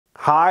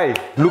Hi,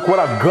 look what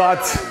I've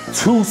got.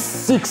 Two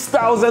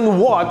 6,000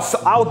 watts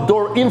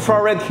outdoor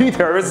infrared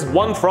heaters,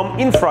 one from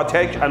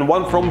Infratech and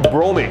one from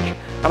Bromic.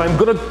 And I'm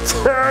gonna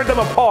tear them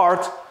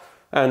apart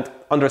and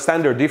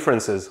understand their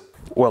differences.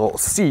 Well,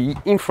 see,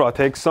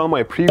 Infratech saw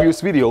my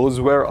previous videos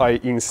where I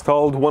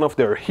installed one of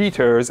their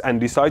heaters and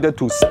decided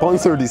to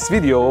sponsor this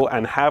video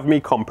and have me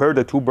compare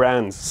the two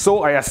brands.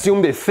 So I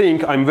assume they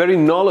think I'm very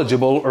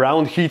knowledgeable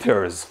around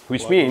heaters,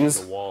 which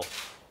means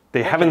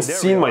they haven't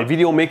seen my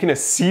video making a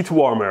seat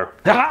warmer.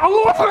 Where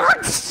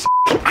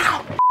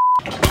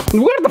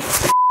the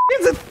f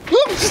is it?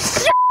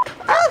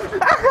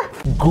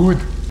 Good.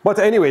 But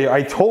anyway,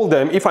 I told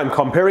them if I'm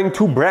comparing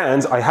two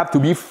brands, I have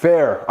to be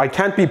fair. I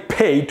can't be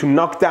paid to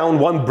knock down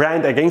one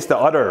brand against the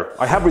other.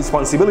 I have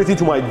responsibility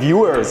to my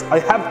viewers. I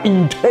have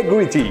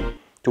integrity.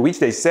 To which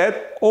they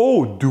said,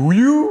 oh, do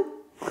you?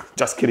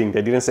 Just kidding,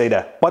 they didn't say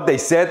that. But they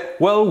said,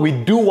 well, we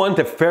do want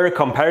a fair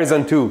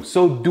comparison too,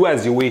 so do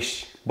as you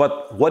wish.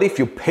 But what if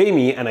you pay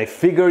me and I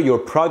figure your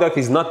product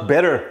is not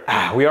better?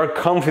 We are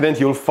confident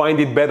you'll find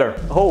it better.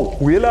 Oh,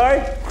 will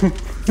I?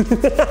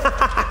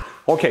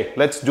 Okay,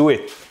 let's do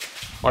it.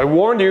 I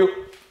warned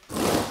you.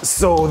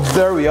 So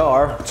there we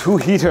are, two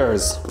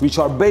heaters, which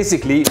are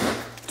basically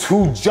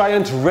two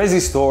giant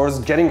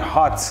resistors getting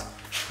hot.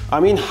 I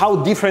mean,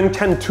 how different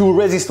can two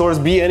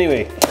resistors be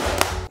anyway?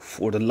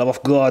 For the love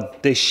of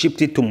God, they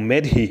shipped it to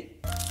Mehdi.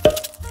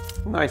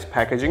 Nice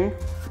packaging.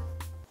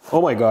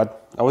 Oh my God,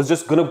 I was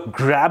just gonna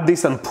grab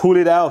this and pull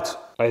it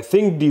out. I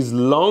think these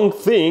long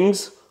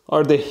things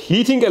are the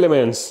heating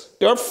elements.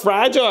 They're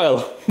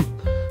fragile.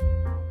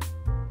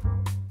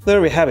 There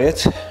we have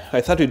it.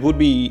 I thought it would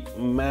be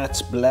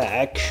matte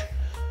black,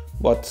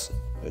 but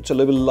it's a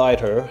little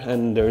lighter,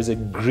 and there is a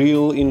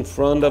grill in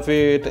front of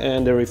it,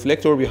 and the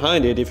reflector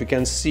behind it, if you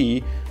can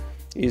see,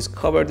 is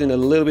covered in a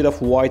little bit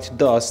of white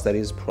dust that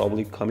is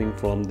probably coming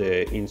from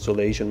the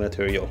insulation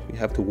material. You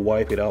have to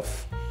wipe it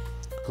off.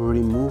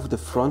 Remove the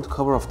front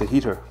cover of the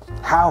heater.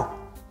 How?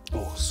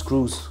 Oh,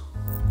 screws.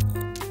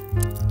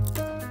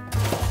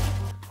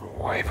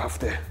 Wipe off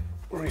the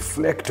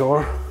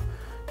reflector.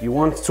 You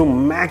want to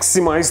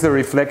maximize the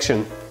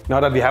reflection. Now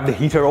that we have the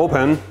heater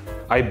open,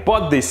 I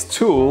bought this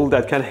tool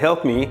that can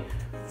help me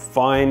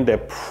find the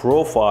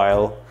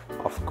profile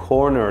of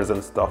corners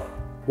and stuff.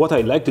 What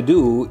I like to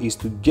do is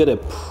to get a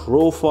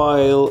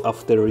profile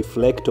of the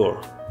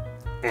reflector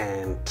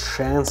and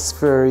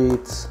transfer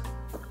it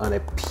on a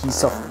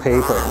piece of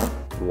paper.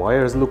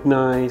 Wires look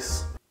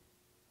nice.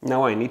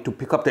 Now I need to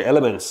pick up the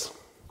elements.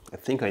 I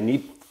think I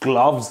need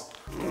gloves.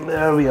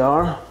 There we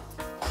are.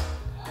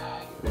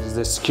 This is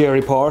the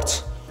scary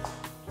part.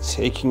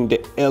 Taking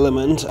the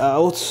element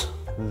out.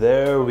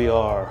 There we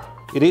are.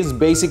 It is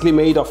basically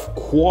made of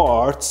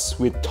quartz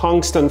with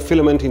tungsten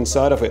filament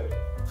inside of it.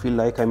 I feel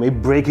like I may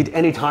break it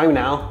any time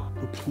now.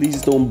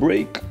 Please don't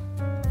break.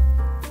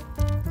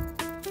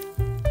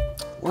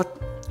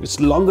 What? It's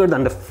longer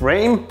than the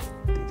frame?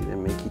 They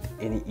didn't make it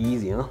any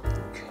easier.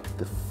 Okay,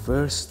 the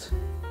first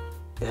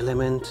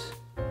element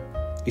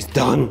is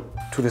done.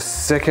 To the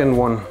second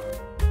one.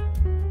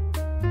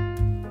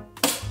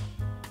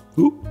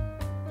 Ooh,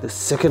 the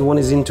second one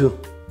is into.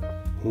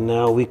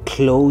 Now we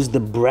close the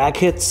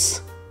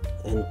brackets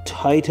and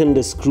tighten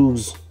the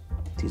screws.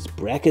 These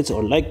brackets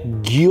are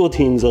like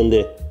guillotines on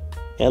the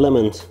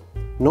element.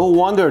 No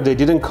wonder they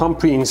didn't come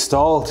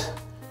pre-installed.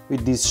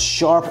 With these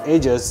sharp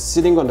edges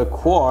sitting on the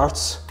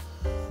quartz,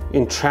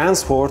 in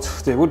transport,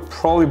 they would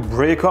probably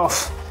break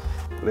off.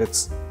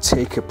 Let's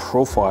take a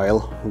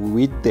profile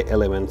with the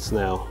elements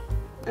now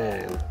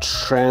and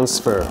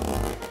transfer.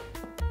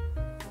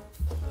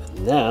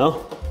 And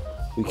now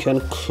we can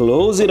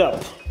close it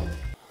up.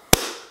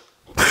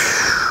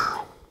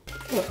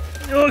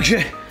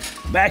 Okay,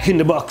 back in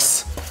the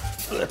box.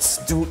 Let's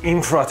do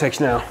Infratech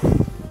now.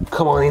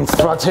 Come on,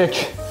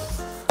 Infratech.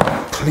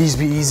 Please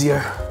be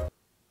easier.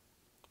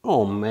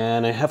 Oh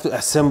man, I have to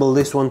assemble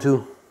this one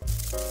too.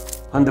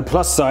 On the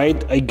plus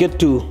side, I get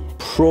to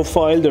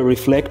profile the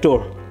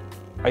reflector.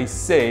 I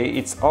say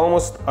it's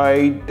almost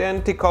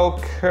identical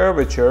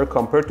curvature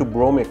compared to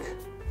Bromic.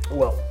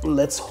 Well,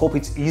 let's hope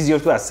it's easier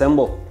to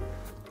assemble.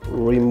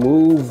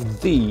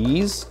 Remove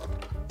these.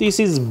 This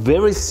is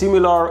very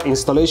similar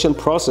installation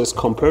process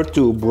compared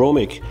to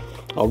Bromic.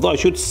 Although I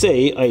should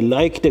say I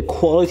like the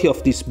quality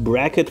of this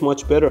bracket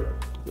much better.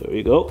 There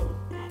you go.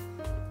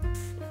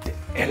 The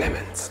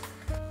elements.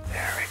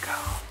 There we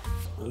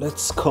go.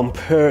 Let's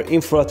compare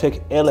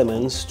Infratech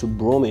elements to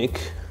Bromic.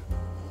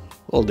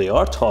 Well, they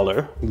are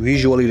taller,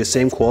 visually the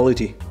same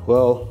quality.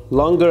 Well,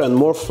 longer and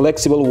more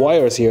flexible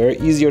wires here,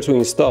 easier to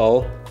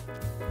install.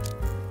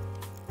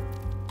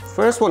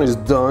 First one is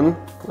done,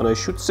 and I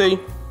should say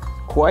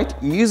quite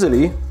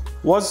easily.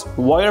 Was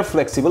wire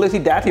flexibility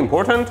that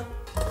important?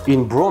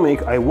 In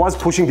Bromic, I was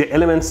pushing the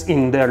elements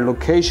in their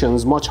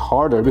locations much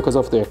harder because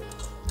of the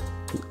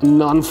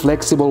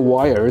non-flexible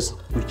wires,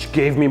 which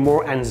gave me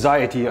more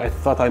anxiety. I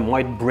thought I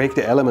might break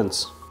the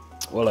elements.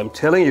 Well, I'm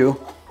telling you,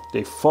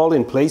 they fall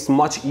in place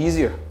much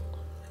easier.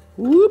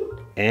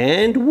 Whoop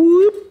and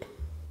whoop.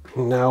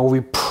 Now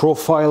we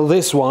profile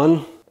this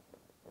one.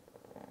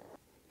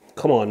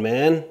 Come on,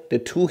 man. The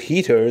two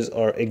heaters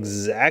are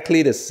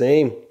exactly the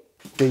same.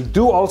 They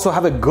do also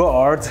have a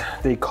guard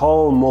they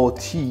call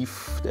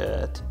motif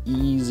that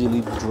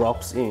easily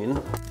drops in.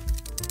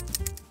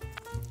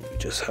 You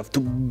just have to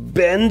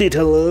bend it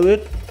a little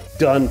bit.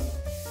 Done.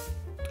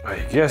 I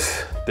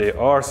guess they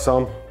are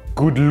some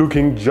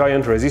good-looking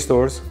giant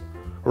resistors.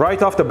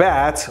 Right off the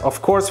bat,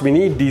 of course, we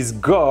need these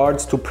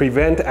guards to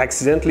prevent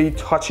accidentally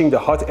touching the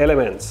hot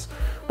elements.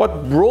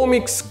 But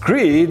Bromic's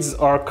grids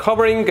are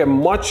covering a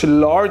much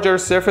larger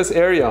surface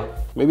area.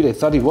 Maybe they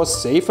thought it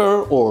was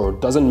safer or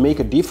doesn't make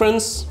a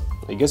difference.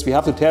 I guess we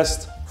have to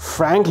test.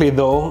 Frankly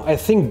though, I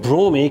think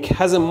Bromic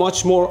has a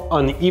much more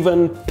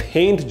uneven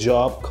paint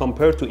job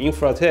compared to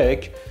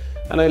Infratech.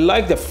 And I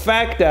like the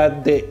fact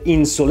that the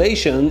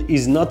insulation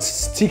is not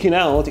sticking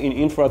out in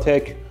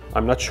Infratech.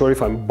 I'm not sure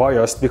if I'm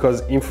biased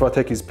because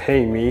Infratech is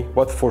paying me,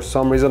 but for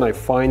some reason I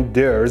find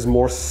theirs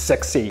more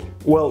sexy.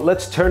 Well,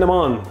 let's turn them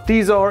on.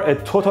 These are a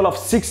total of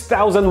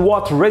 6,000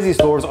 watt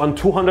resistors on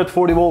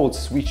 240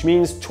 volts, which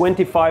means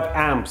 25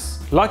 amps.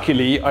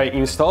 Luckily, I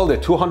installed a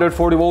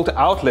 240 volt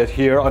outlet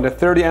here on a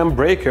 30 amp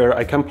breaker.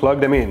 I can plug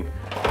them in.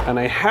 And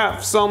I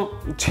have some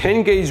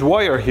 10 gauge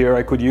wire here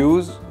I could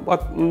use,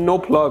 but no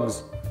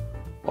plugs.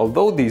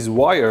 Although these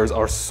wires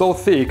are so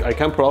thick, I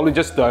can probably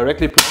just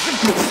directly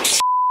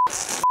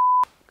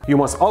You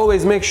must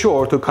always make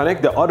sure to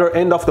connect the other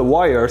end of the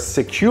wire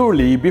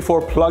securely before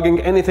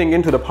plugging anything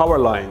into the power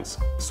lines.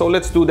 So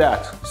let's do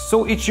that.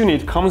 So each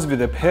unit comes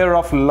with a pair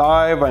of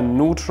live and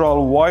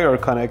neutral wire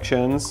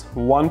connections,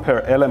 one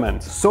per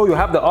element. So you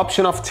have the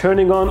option of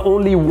turning on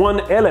only one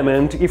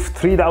element if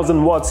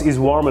 3000 watts is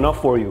warm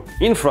enough for you.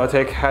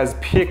 Infratech has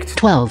picked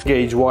 12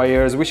 gauge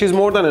wires, which is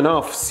more than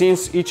enough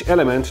since each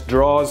element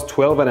draws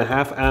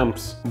 12.5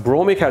 amps.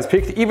 Bromic has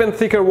picked even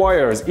thicker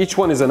wires. Each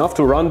one is enough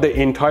to run the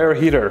entire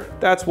heater.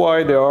 That's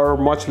why they are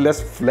much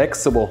less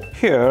flexible.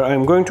 Here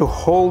I'm going to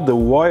hold the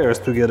wires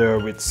together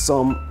with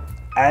some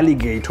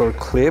alligator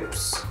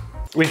clips,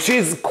 which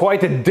is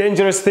quite a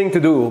dangerous thing to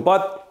do,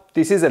 but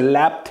this is a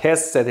lab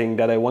test setting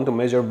that I want to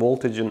measure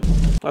voltage in.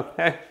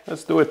 Okay,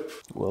 let's do it.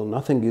 Well,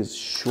 nothing is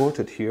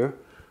shorted here.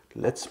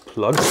 Let's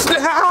plug.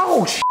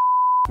 Ouch!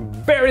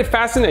 Very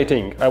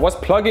fascinating. I was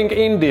plugging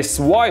in this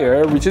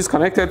wire, which is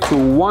connected to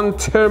one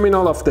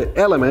terminal of the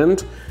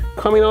element,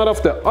 coming out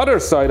of the other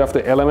side of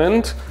the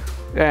element,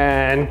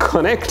 and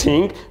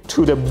connecting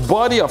to the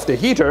body of the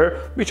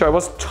heater, which I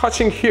was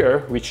touching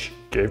here, which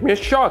gave me a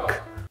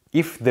shock.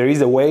 If there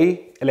is a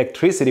way,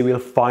 electricity will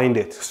find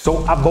it.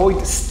 So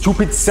avoid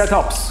stupid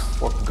setups,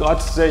 for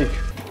God's sake.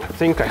 I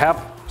think I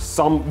have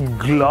some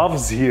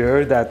gloves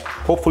here that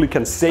hopefully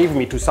can save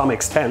me to some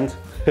extent.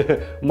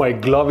 My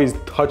glove is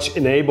touch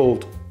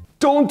enabled.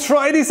 Don't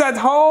try this at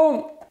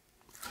home!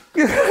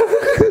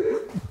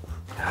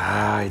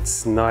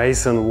 It's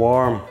nice and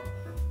warm.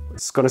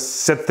 It's gonna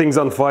set things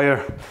on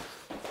fire.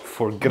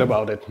 Forget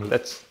about it.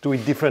 Let's do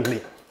it differently.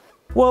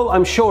 Well,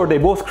 I'm sure they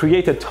both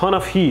create a ton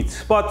of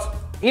heat, but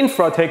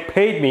Infratech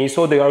paid me,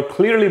 so they are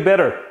clearly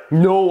better.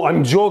 No,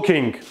 I'm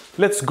joking.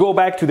 Let's go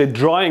back to the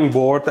drawing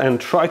board and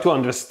try to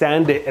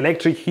understand the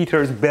electric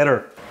heaters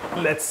better.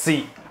 Let's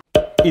see.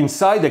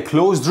 Inside the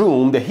closed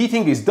room, the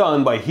heating is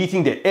done by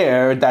heating the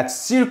air that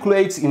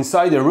circulates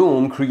inside the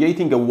room,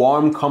 creating a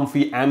warm,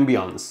 comfy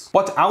ambience.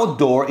 But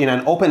outdoor in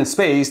an open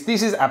space,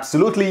 this is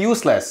absolutely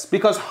useless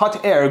because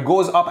hot air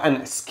goes up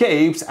and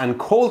escapes and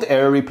cold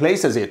air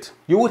replaces it.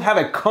 You would have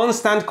a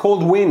constant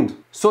cold wind.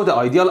 So the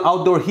ideal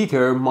outdoor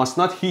heater must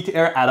not heat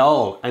air at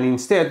all and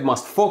instead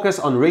must focus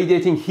on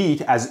radiating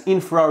heat as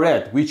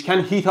infrared, which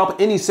can heat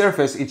up any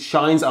surface it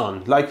shines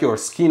on, like your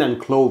skin and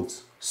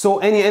clothes. So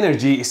any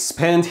energy is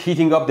spent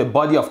heating up the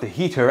body of the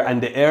heater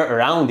and the air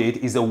around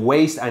it is a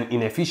waste and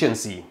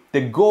inefficiency.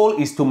 The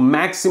goal is to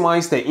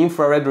maximize the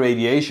infrared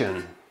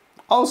radiation.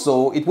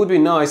 Also, it would be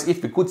nice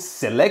if we could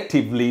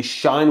selectively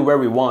shine where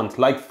we want,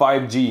 like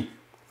 5G.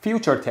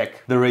 Future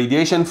tech. The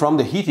radiation from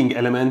the heating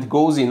element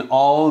goes in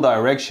all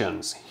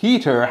directions.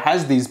 Heater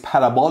has these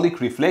parabolic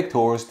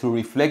reflectors to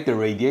reflect the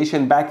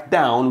radiation back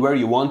down where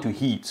you want to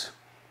heat.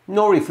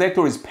 No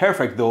reflector is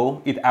perfect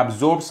though, it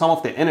absorbs some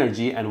of the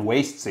energy and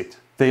wastes it.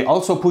 They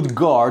also put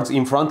guards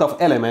in front of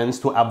elements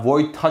to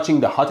avoid touching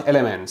the hot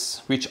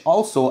elements, which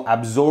also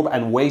absorb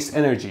and waste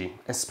energy,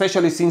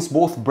 especially since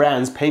both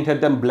brands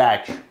painted them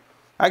black.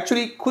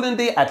 Actually, couldn't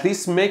they at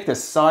least make the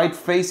side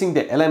facing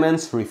the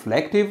elements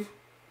reflective?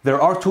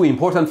 There are two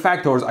important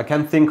factors I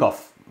can think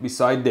of,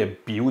 beside the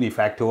beauty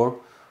factor.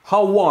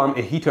 How warm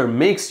a heater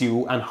makes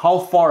you and how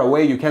far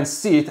away you can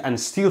sit and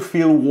still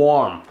feel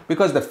warm.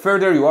 Because the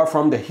further you are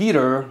from the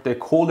heater, the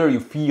colder you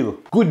feel.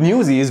 Good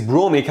news is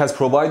Bromic has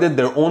provided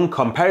their own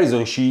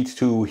comparison sheet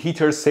to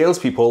heater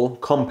salespeople,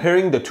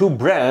 comparing the two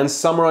brands,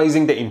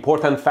 summarizing the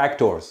important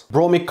factors.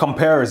 Bromic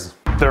compares.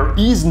 There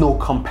is no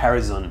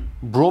comparison.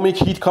 Bromic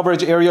heat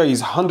coverage area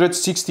is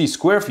 160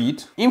 square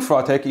feet.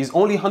 Infratech is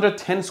only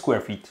 110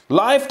 square feet.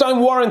 Lifetime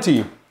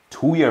warranty.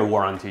 2-year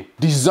warranty.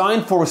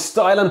 Designed for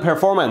style and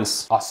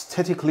performance,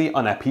 aesthetically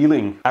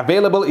unappealing.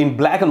 Available in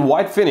black and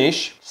white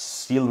finish,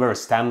 silver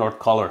standard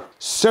color.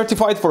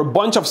 Certified for a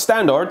bunch of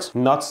standards,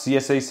 not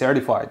CSA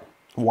certified.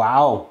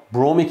 Wow,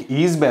 Bromic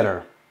is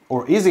better.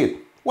 Or is it?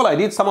 Well, I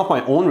did some of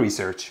my own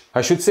research.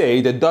 I should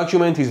say the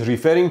document is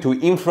referring to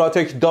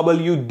Infratech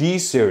WD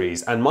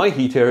series and my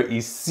heater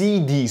is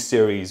CD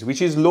series,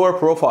 which is lower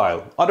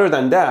profile. Other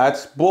than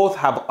that, both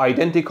have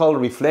identical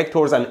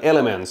reflectors and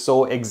elements,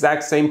 so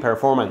exact same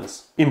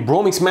performance. In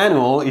Bromic's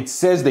manual, it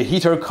says the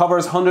heater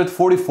covers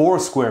 144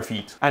 square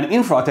feet. And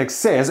Infratech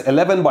says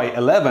 11 by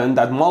 11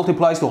 that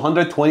multiplies to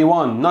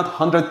 121, not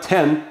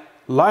 110.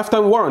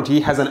 Lifetime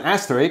warranty has an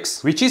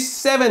asterisk, which is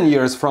 7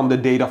 years from the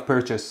date of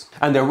purchase.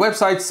 And their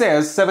website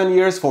says 7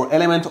 years for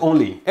element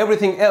only.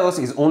 Everything else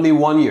is only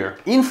 1 year.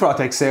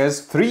 Infratech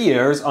says 3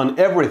 years on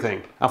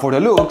everything. And for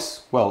the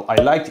looks, well, I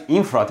liked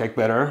Infratech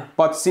better,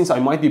 but since I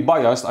might be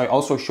biased, I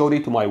also showed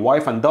it to my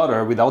wife and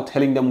daughter without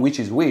telling them which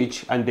is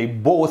which, and they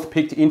both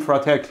picked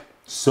Infratech.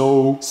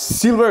 So,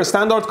 silver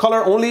standard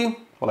color only?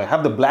 Well, I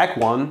have the black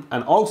one,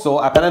 and also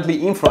apparently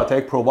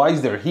Infratech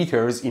provides their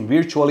heaters in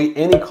virtually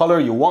any color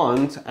you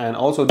want and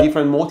also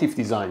different motif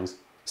designs.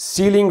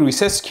 Sealing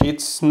recessed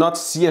kits, not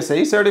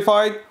CSA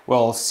certified?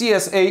 Well,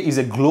 CSA is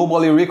a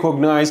globally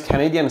recognized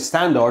Canadian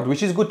standard,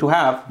 which is good to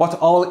have, but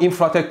all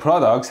Infratech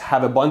products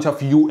have a bunch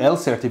of UL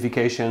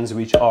certifications,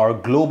 which are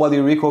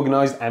globally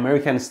recognized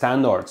American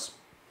standards.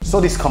 So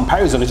this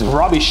comparison is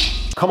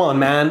rubbish. Come on,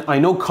 man, I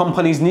know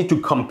companies need to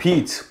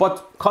compete,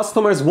 but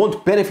customers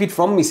won't benefit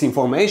from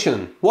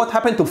misinformation. What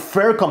happened to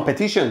fair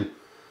competition?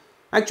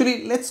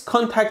 Actually, let's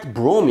contact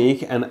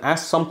Bromic and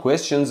ask some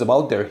questions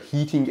about their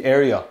heating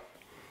area.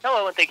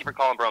 Hello, and thank you for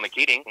calling Bromic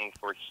Heating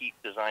for heat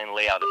design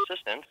layout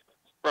assistance.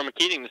 Bromic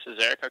Heating, this is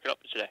Eric. How can I help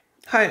you today?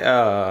 Hi,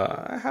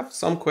 I have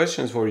some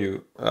questions for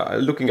you.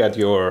 Looking at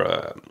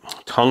your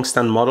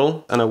tungsten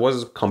model, and I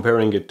was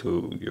comparing it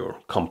to your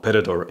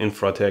competitor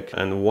Infratech,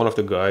 and one of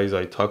the guys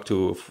I talked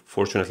to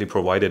fortunately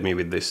provided me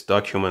with this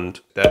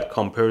document that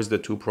compares the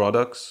two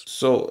products.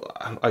 So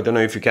I don't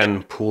know if you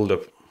can pull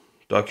the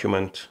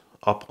document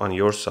up on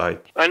your side.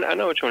 I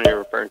know which one you're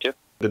referring to.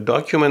 The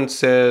document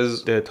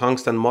says the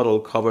tungsten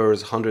model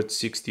covers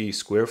 160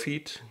 square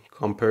feet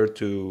compared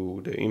to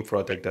the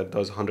Infratech that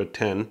does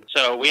 110.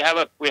 So we have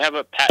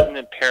a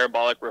patented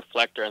parabolic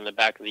reflector in the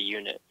back of the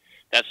unit.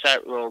 That's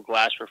that little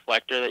glass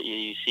reflector that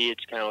you see. It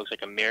kind of looks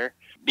like a mirror.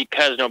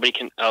 Because nobody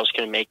else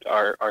can make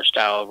our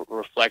style of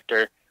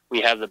reflector, we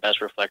have the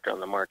best reflector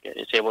on the market.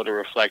 It's able to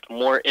reflect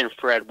more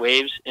infrared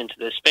waves into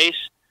the space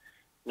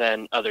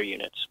than other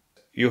units.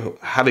 You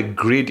have a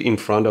grid in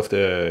front of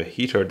the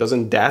heater.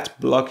 Doesn't that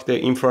block the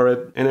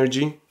infrared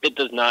energy? It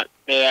does not.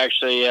 It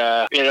actually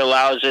it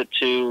allows it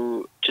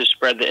to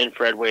spread the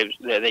infrared waves,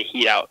 the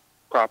heat out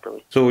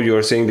properly. So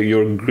you're saying that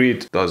your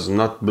grid does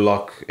not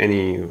block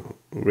any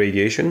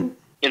radiation?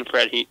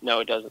 Infrared heat? No,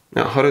 it doesn't.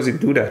 Now, how does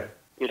it do that?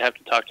 You'd have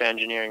to talk to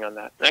engineering on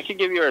that. And I could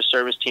give you our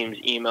service team's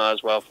email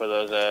as well for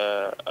those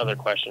other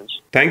questions.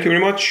 Thank you very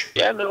much.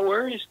 Yeah, no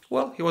worries.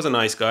 Well, he was a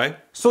nice guy.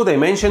 So they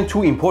mentioned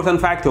two important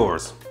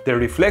factors. Their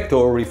reflector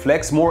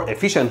reflects more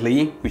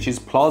efficiently, which is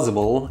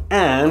plausible,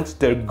 and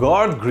their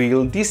guard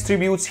grill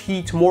distributes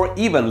heat more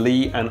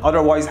evenly and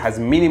otherwise has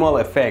minimal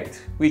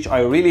effect, which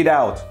I really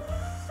doubt.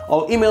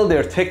 I'll email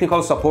their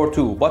technical support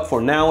too, but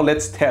for now,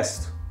 let's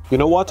test. You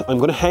know what? I'm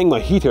gonna hang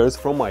my heaters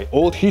from my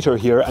old heater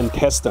here and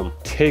test them.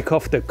 Take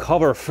off the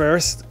cover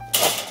first.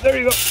 There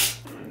you go.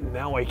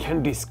 Now I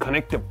can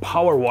disconnect the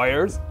power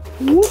wires.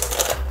 Whoop.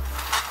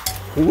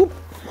 Whoop.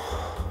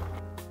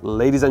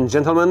 Ladies and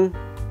gentlemen,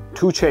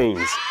 2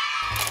 chains.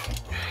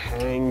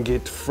 Hang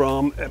it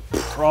from a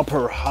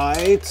proper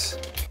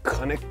height.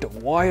 Connect the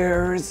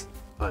wires.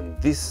 On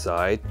this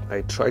side,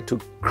 I try to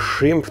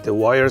crimp the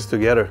wires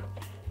together.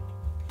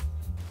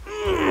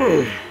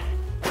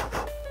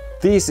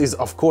 This is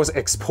of course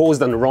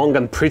exposed and wrong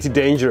and pretty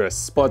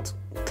dangerous, but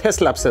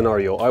test lab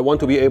scenario, I want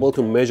to be able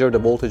to measure the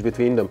voltage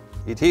between them.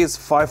 It is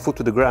 5 foot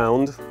to the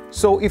ground,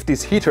 so if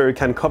this heater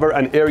can cover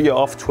an area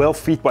of 12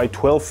 feet by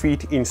 12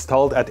 feet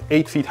installed at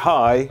 8 feet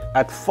high,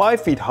 at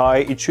 5 feet high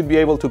it should be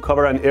able to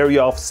cover an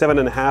area of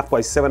 7.5 by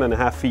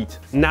 7.5 feet.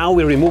 Now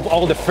we remove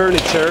all the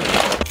furniture.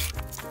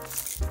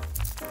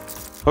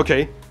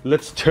 Okay,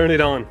 let's turn it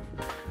on.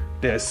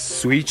 The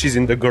switch is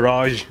in the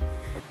garage.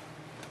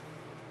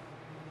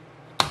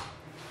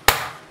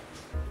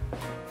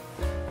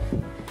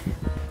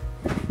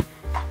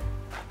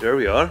 There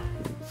we are.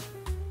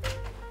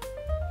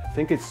 I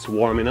think it's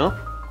warming up.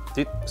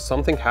 Did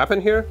something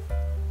happen here?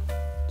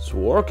 It's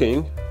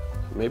working.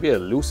 Maybe a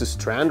loose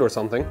strand or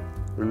something.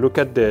 Look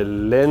at the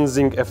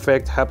lensing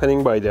effect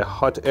happening by the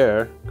hot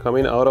air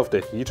coming out of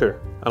the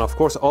heater. And of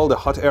course, all the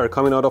hot air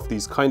coming out of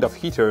these kind of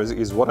heaters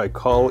is what I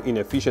call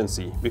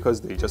inefficiency, because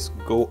they just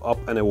go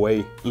up and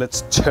away.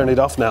 Let's turn it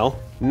off now.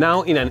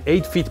 Now in an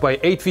 8 feet by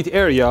 8 feet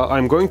area,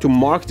 I'm going to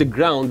mark the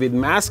ground with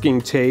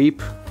masking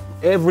tape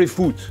every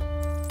foot.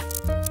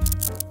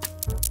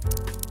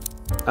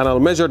 and I'll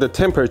measure the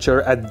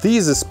temperature at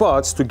these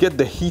spots to get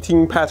the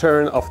heating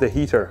pattern of the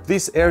heater.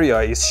 This area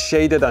is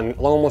shaded and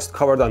almost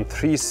covered on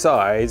 3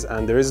 sides,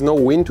 and there is no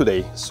wind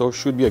today, so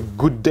should be a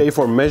good day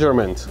for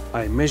measurement.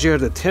 I measure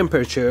the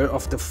temperature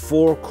of the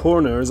 4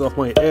 corners of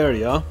my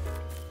area,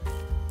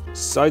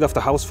 side of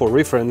the house for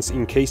reference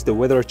in case the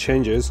weather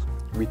changes.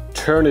 We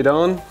turn it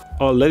on.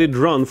 I'll let it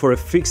run for a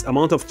fixed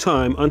amount of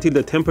time until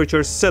the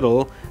temperatures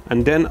settle,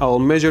 and then I'll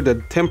measure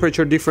the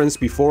temperature difference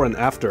before and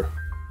after.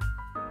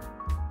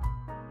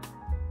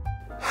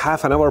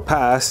 Half an hour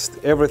passed,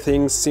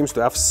 everything seems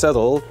to have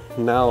settled.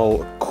 Now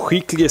I'll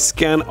quickly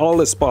scan all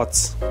the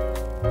spots.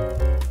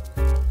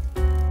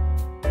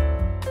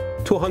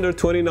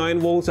 229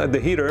 volts at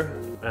the heater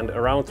and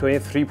around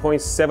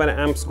 23.7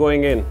 amps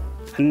going in.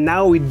 And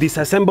now we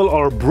disassemble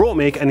our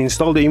Bromic and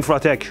install the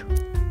Infratech.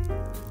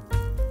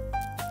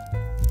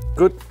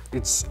 Good,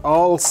 it's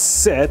all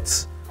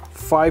set,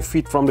 5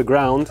 feet from the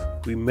ground.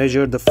 We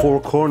measure the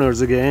 4 corners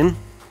again.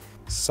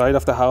 Side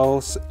of the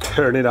house,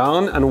 turn it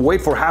on and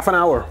wait for half an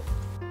hour.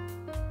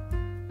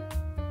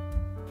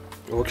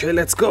 Okay,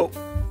 let's go.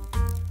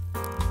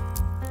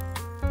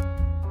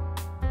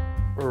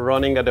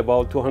 Running at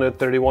about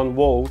 231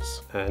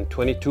 volts and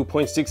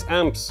 22.6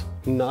 amps.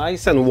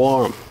 Nice and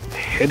warm.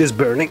 Head is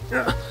burning.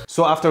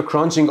 So after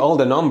crunching all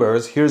the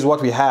numbers, here's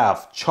what we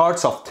have.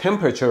 Charts of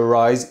temperature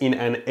rise in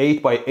an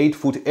 8 by 8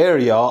 foot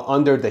area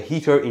under the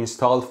heater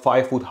installed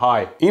 5 foot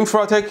high.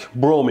 Infratech,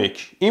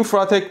 Bromic.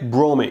 Infratech,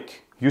 Bromic.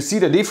 You see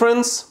the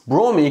difference?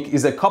 Bromic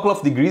is a couple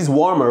of degrees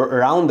warmer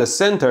around the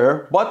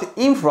center, but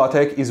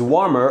Infratech is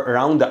warmer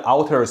around the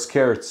outer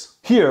skirts.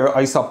 Here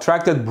I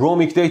subtracted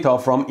Bromic data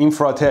from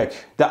Infratech.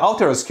 The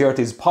outer skirt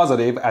is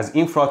positive as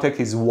Infratech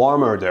is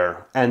warmer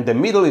there, and the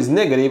middle is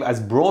negative as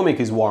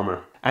Bromic is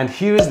warmer. And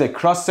here is the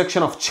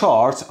cross-section of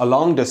charts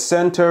along the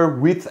center,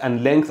 width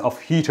and length of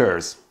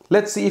heaters.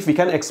 Let's see if we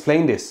can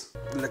explain this.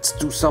 Let's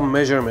do some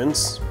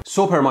measurements.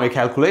 So per my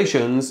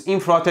calculations,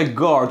 Infratech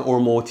guard or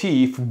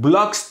motif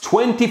blocks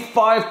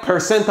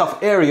 25% of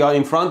area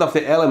in front of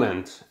the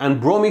element,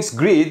 and Bromic's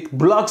grid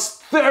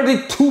blocks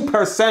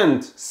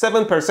 32%,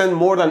 7%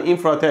 more than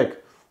Infratech.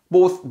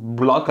 Both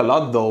block a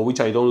lot though, which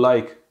I don't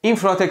like.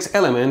 Infratech's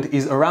element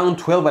is around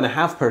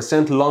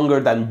 12.5% longer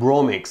than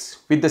Bromic's.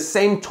 With the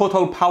same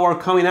total power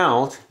coming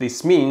out,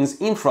 this means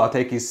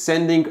Infratech is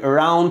sending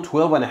around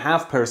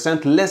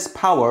 12.5% less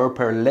power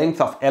per length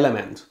of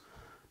element.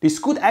 This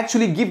could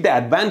actually give the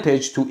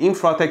advantage to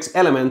Infratech's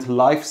element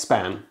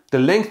lifespan. The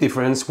length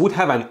difference would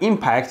have an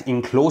impact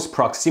in close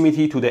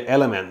proximity to the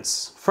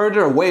elements.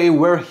 Further away,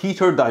 where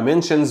heater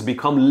dimensions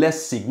become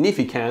less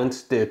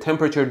significant, the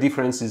temperature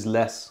difference is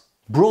less.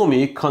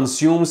 Bromic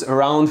consumes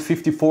around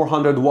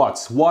 5400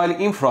 watts, while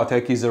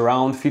Infratech is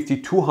around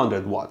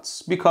 5200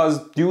 watts,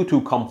 because due to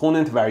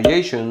component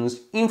variations,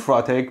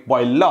 Infratech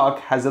by luck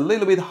has a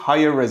little bit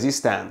higher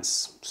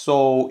resistance,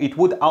 so it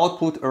would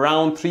output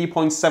around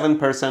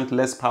 3.7%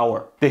 less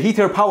power. The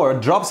heater power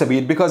drops a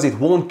bit because it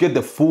won't get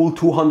the full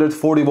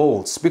 240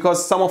 volts,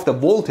 because some of the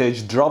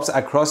voltage drops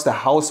across the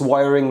house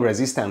wiring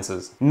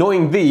resistances.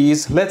 Knowing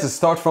these, let's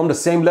start from the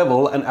same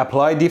level and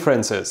apply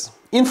differences.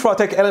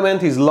 Infratech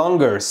element is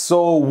longer,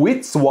 so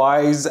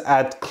width-wise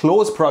at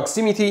close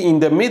proximity in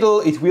the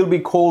middle it will be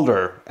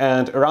colder,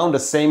 and around the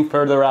same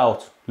further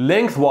out.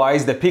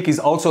 Lengthwise the peak is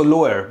also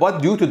lower,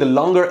 but due to the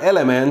longer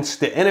element,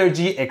 the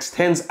energy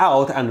extends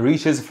out and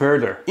reaches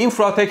further.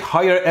 Infratech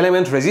higher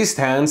element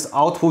resistance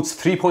outputs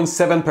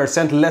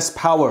 3.7% less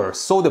power,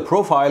 so the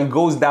profile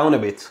goes down a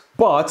bit.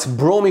 But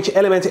Bromic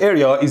element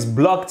area is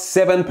blocked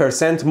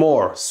 7%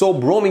 more, so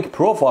Bromic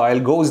profile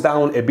goes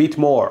down a bit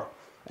more.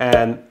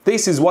 And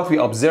this is what we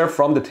observe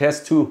from the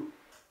test too.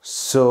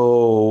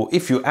 So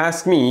if you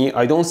ask me,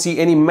 I don't see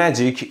any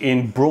magic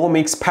in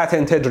Bromic's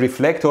patented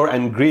reflector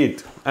and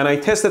grid. And I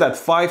tested at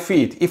 5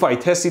 feet. If I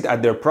test it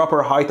at their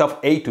proper height of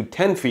 8 to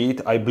 10 feet,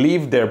 I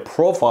believe their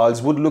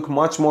profiles would look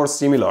much more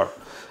similar.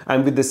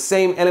 And with the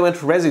same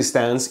element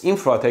resistance,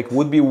 Infratech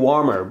would be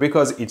warmer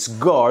because its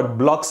guard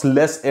blocks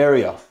less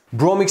area.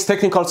 Bromic's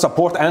technical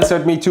support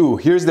answered me too.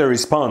 Here's the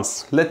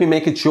response. Let me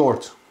make it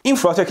short.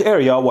 Infratech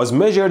area was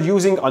measured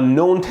using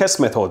unknown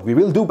test method. We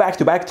will do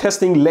back-to-back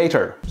testing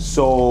later.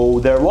 So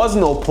there was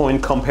no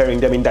point comparing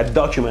them in that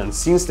document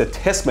since the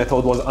test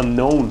method was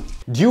unknown.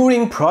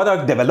 During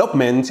product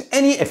development,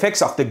 any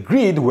effects of the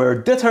grid were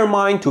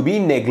determined to be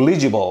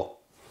negligible.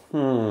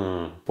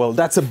 Well,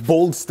 that's a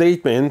bold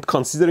statement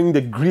considering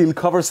the grill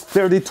covers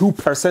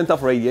 32%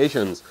 of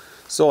radiations.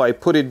 So I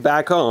put it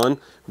back on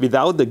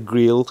without the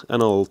grill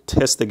and I'll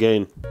test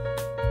again.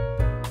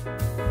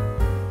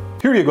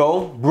 Here you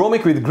go,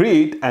 Bromic with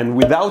grid and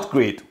without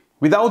grid.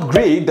 Without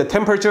grid, the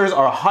temperatures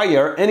are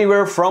higher,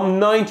 anywhere from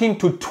 19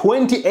 to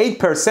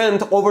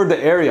 28% over the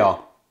area.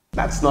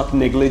 That's not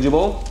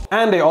negligible.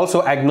 And they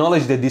also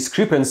acknowledge the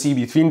discrepancy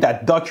between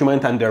that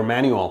document and their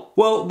manual.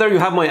 Well, there you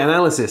have my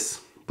analysis.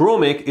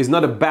 Bromic is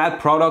not a bad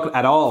product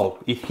at all.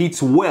 It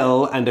heats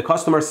well and the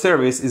customer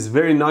service is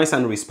very nice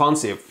and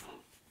responsive.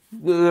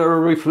 the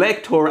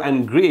reflector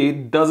and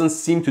grid doesn't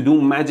seem to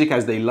do magic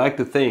as they like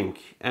to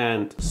think,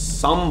 and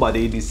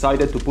somebody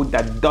decided to put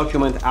that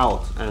document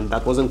out, and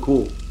that wasn't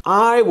cool.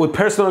 I would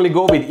personally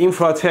go with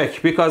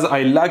Infratech because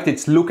I liked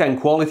its look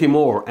and quality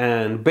more,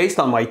 and based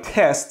on my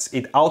tests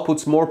it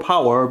outputs more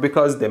power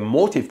because the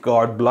motif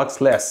guard blocks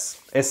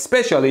less.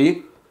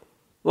 Especially,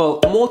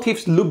 well,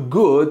 motifs look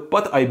good,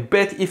 but I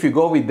bet if you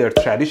go with their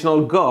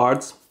traditional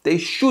guards, they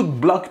should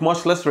block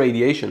much less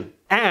radiation.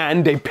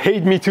 And they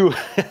paid me to...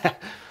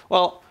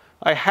 Well,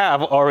 I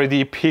have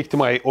already picked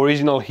my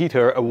original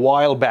heater a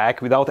while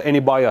back without any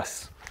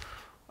bias.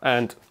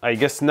 And I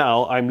guess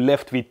now I'm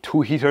left with 2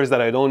 heaters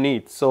that I don't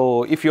need.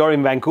 So if you are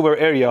in Vancouver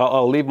area,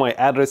 I'll leave my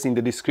address in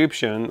the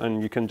description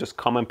and you can just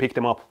come and pick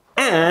them up.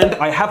 And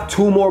I have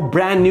 2 more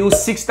brand new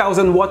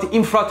 6000 watt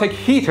Infratech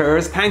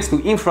heaters thanks to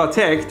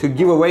Infratech to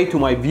give away to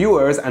my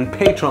viewers and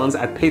patrons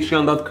at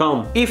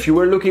patreon.com. If you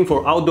were looking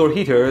for outdoor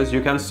heaters,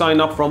 you can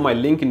sign up from my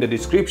link in the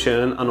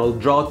description and I'll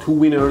draw 2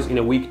 winners in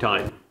a week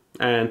time.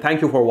 And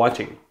thank you for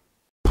watching.